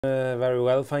Very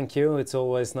well, thank you. It's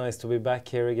always nice to be back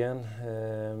here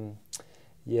again.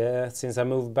 Yeah, since I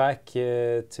moved back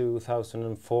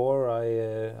 2004,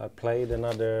 I played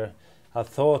another. I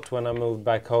thought when I moved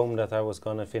back home that I was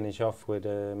going to finish off with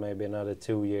maybe another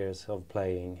 2 years of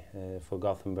playing for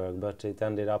Gothenburg, but it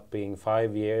ended up being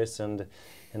 5 years and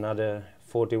another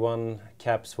 41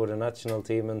 caps for the national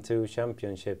team and 2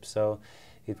 championships. So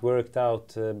it worked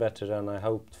out better than I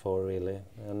hoped for, really.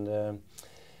 And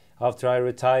after I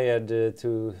retired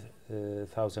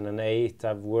 2008,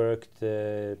 I've worked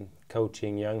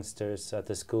coaching youngsters at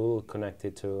a school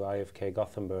connected to IFK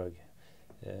Gothenburg,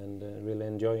 and really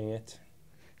enjoying it.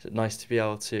 It's nice to be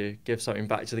able to give something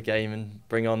back to the game and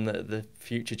bring on the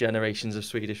future generations of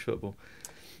Swedish football.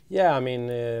 Yeah, I mean,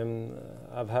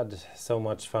 I've had so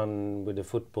much fun with the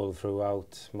football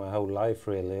throughout my whole life,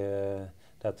 really.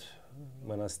 That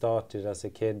when I started as a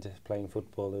kid playing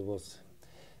football, it was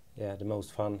the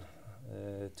most fun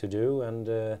to do, and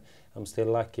I'm still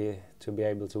lucky to be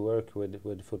able to work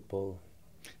with football.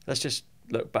 Let's just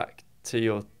look back to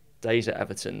your days at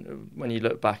Everton. When you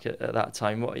look back at that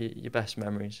time, what are your best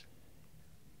memories?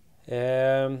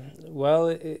 Well,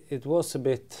 it was a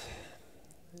bit.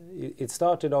 It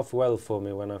started off well for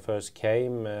me when I first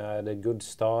came. I had a good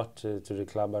start to the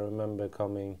club. I remember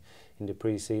coming in the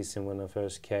pre-season when I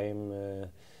first came,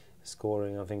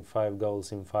 scoring I think 5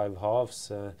 goals in 5 halves.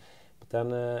 But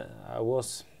then I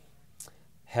was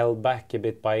held back a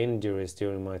bit by injuries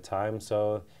during my time.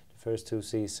 So the first 2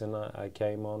 seasons I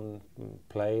came on,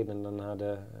 played, and then had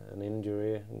an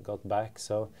injury and got back.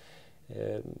 So,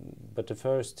 but the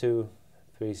first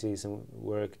 2-3 seasons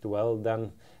worked well.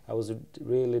 Then I was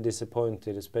really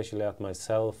disappointed, especially at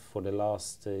myself, for the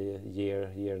last year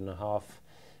and a half,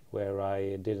 where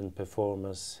I didn't perform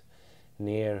as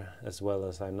near as well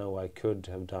as I know I could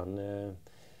have done.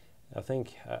 I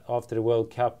think after the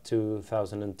World Cup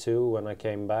 2002, when I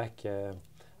came back, I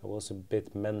was a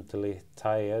bit mentally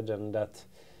tired, and that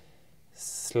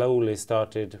slowly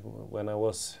started when I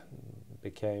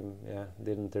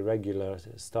didn't the regular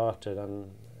started,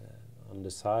 and on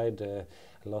the side I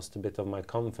lost a bit of my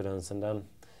confidence, and then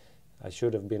I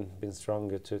should have been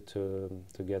stronger to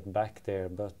get back there.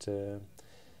 But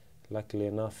luckily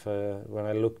enough, when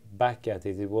I look back at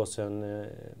it, it was a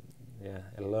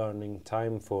learning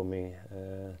time for me.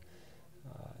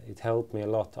 It helped me a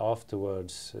lot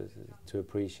afterwards to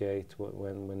appreciate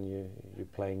when you're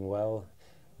playing well.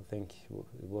 I think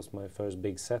it was my first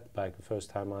big setback, the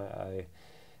first time I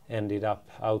ended up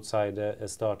outside a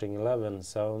starting 11.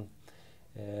 So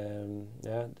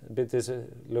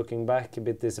looking back, a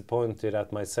bit disappointed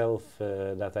at myself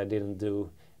that I didn't do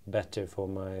better for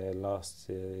my last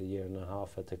year and a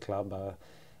half at the club.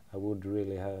 I would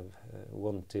really have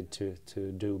wanted to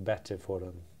do better for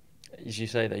them. As you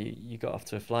say, that you got off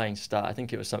to a flying start. I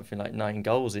think it was something like 9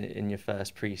 goals in your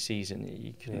first pre-season.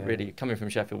 You couldn't really, coming from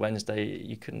Sheffield Wednesday,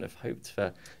 you couldn't have hoped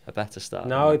for a better start.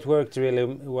 No, it worked really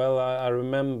well. I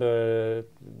remember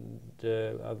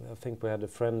I think we had a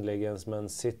friendly against Man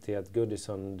City at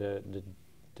Goodison,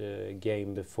 the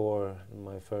game before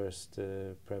my first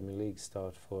Premier League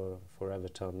start for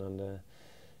Everton, and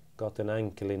got an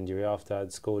ankle injury after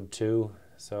I'd scored 2.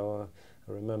 So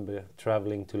I remember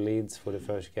traveling to Leeds for the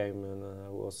first game, and I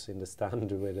was in the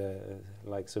stand with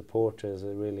like supporters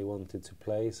who really wanted to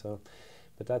play. So,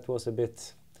 but that was a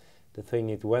bit the thing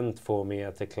it went for me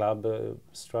at the club.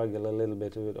 Struggle a little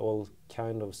bit with all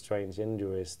kind of strange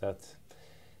injuries that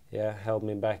held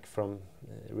me back from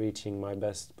reaching my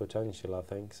best potential, I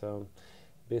think. So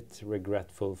a bit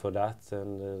regretful for that,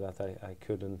 and that I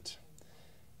couldn't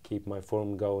keep my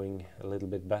form going a little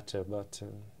bit better, but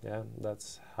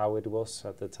that's how it was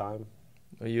at the time.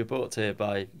 Well, you were brought here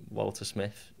by Walter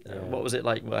Smith. What was it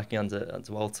like working under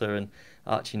Walter and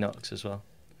Archie Knox as well?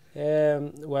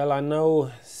 Well, I know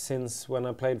since when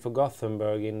I played for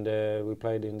Gothenburg, we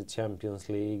played in the Champions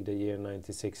League the year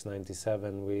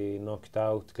 96-97. We knocked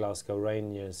out Glasgow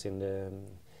Rangers in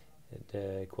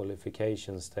the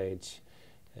qualification stage.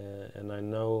 And I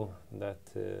know that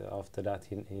after that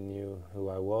he knew who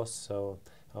I was. So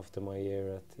after my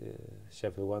year at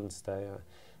Sheffield Wednesday,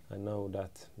 I know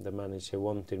that the manager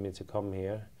wanted me to come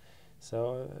here.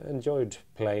 So I enjoyed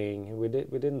playing. We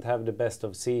didn't have the best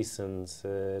of seasons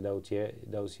those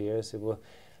years. It were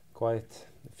quite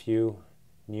a few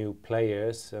new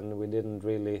players, and we didn't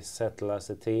really settle as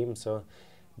a team. So a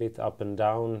bit up and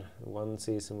down. One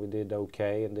season we did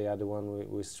okay, and the other one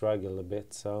we struggled a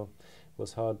bit. So it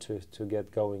was hard to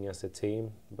get going as a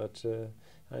team, but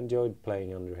I enjoyed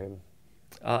playing under him.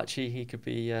 Archie, he could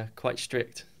be quite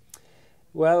strict.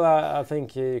 Well, I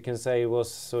think you can say it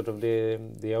was sort of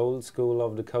the old school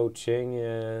of the coaching.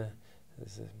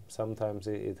 sometimes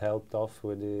it helped off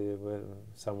with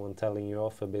someone telling you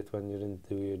off a bit when you didn't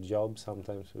do your job.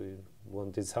 Sometimes we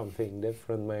wanted something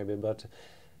different maybe, but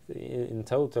in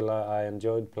total I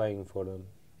enjoyed playing for them.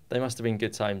 They must have been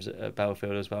good times at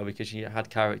Belfield as well, because you had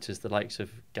characters the likes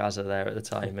of Gaza there at the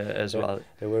time as well.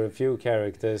 There were a few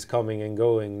characters coming and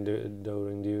going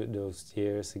during those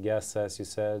years. Gaza, as you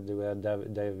said, we had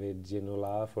David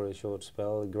Ginola for a short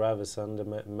spell, Gravison,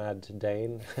 the Mad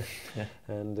Dane, Yeah.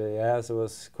 and there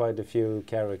was quite a few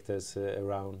characters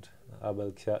around.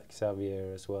 Abel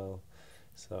Xavier as well.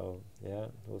 So yeah,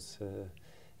 it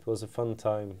was a fun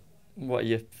time. What are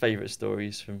your favourite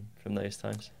stories from those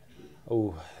times?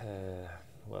 Oh,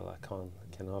 well, I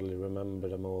can hardly remember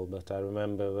them all, but I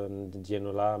remember when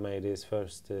Ginola made his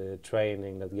first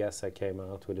training that Gaza came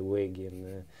out with a wig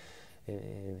in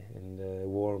the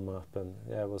warm-up, and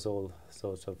there was all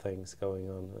sorts of things going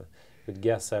on. With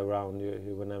Gaza around,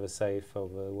 you were never safe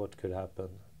of what could happen.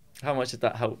 How much did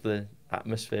that help the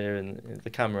atmosphere and the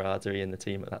camaraderie in the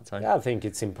team at that time? Yeah, I think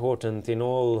it's important in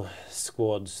all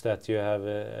squads that you have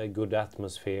a good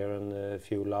atmosphere and a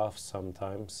few laughs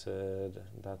sometimes.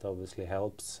 That obviously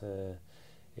helps.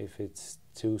 If it's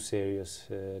too serious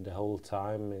the whole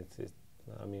time,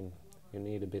 I mean, you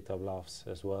need a bit of laughs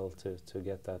as well to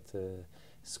get that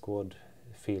squad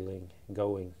feeling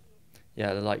going.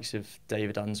 Yeah, the likes of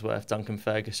David Unsworth, Duncan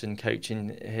Ferguson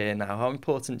coaching here now. How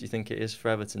important do you think it is for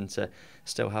Everton to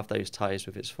still have those ties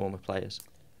with its former players?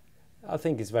 I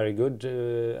think it's very good.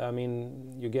 I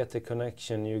mean, you get the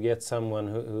connection, you get someone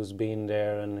who's been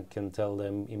there and can tell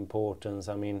them importance.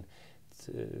 I mean,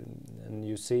 and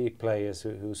you see players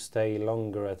who stay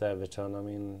longer at Everton. I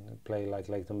mean, a player like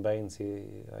Leighton Baines,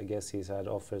 I guess he's had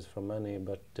offers from many,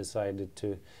 but decided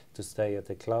to stay at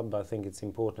the club. I think it's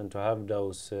important to have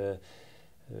those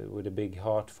with a big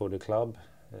heart for the club.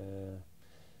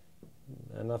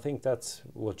 And I think that's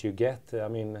what you get. I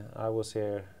mean, I was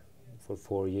here for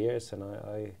 4 years and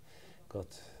I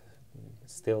got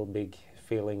still big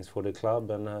feelings for the club,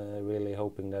 and really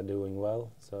hoping they're doing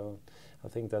well. So I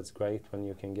think that's great when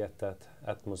you can get that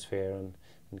atmosphere and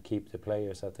keep the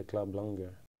players at the club longer.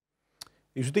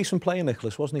 He was a decent player,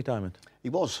 Niclas, wasn't he, Diamond? He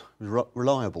was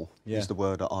reliable. Yeah. Is the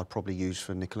word that I'd probably use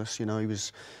for Niclas. You know, he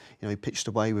was, he pitched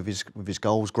away with his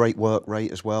goals, great work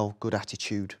rate as well, good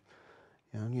attitude.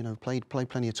 Played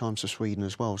plenty of times for Sweden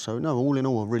as well. So no, all in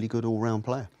all, a really good all-round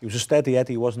player. He was a steady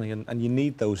Eddie, wasn't he? And you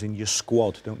need those in your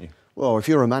squad, don't you? Well, if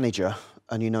you're a manager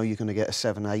and you know you're going to get a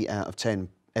 7, 8 out of 10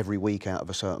 every week out of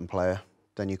a certain player,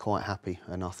 then you're quite happy.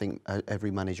 And I think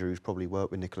every manager who's probably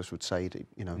worked with Niclas would say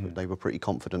that, they were pretty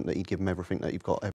confident that he'd give them everything that you've got.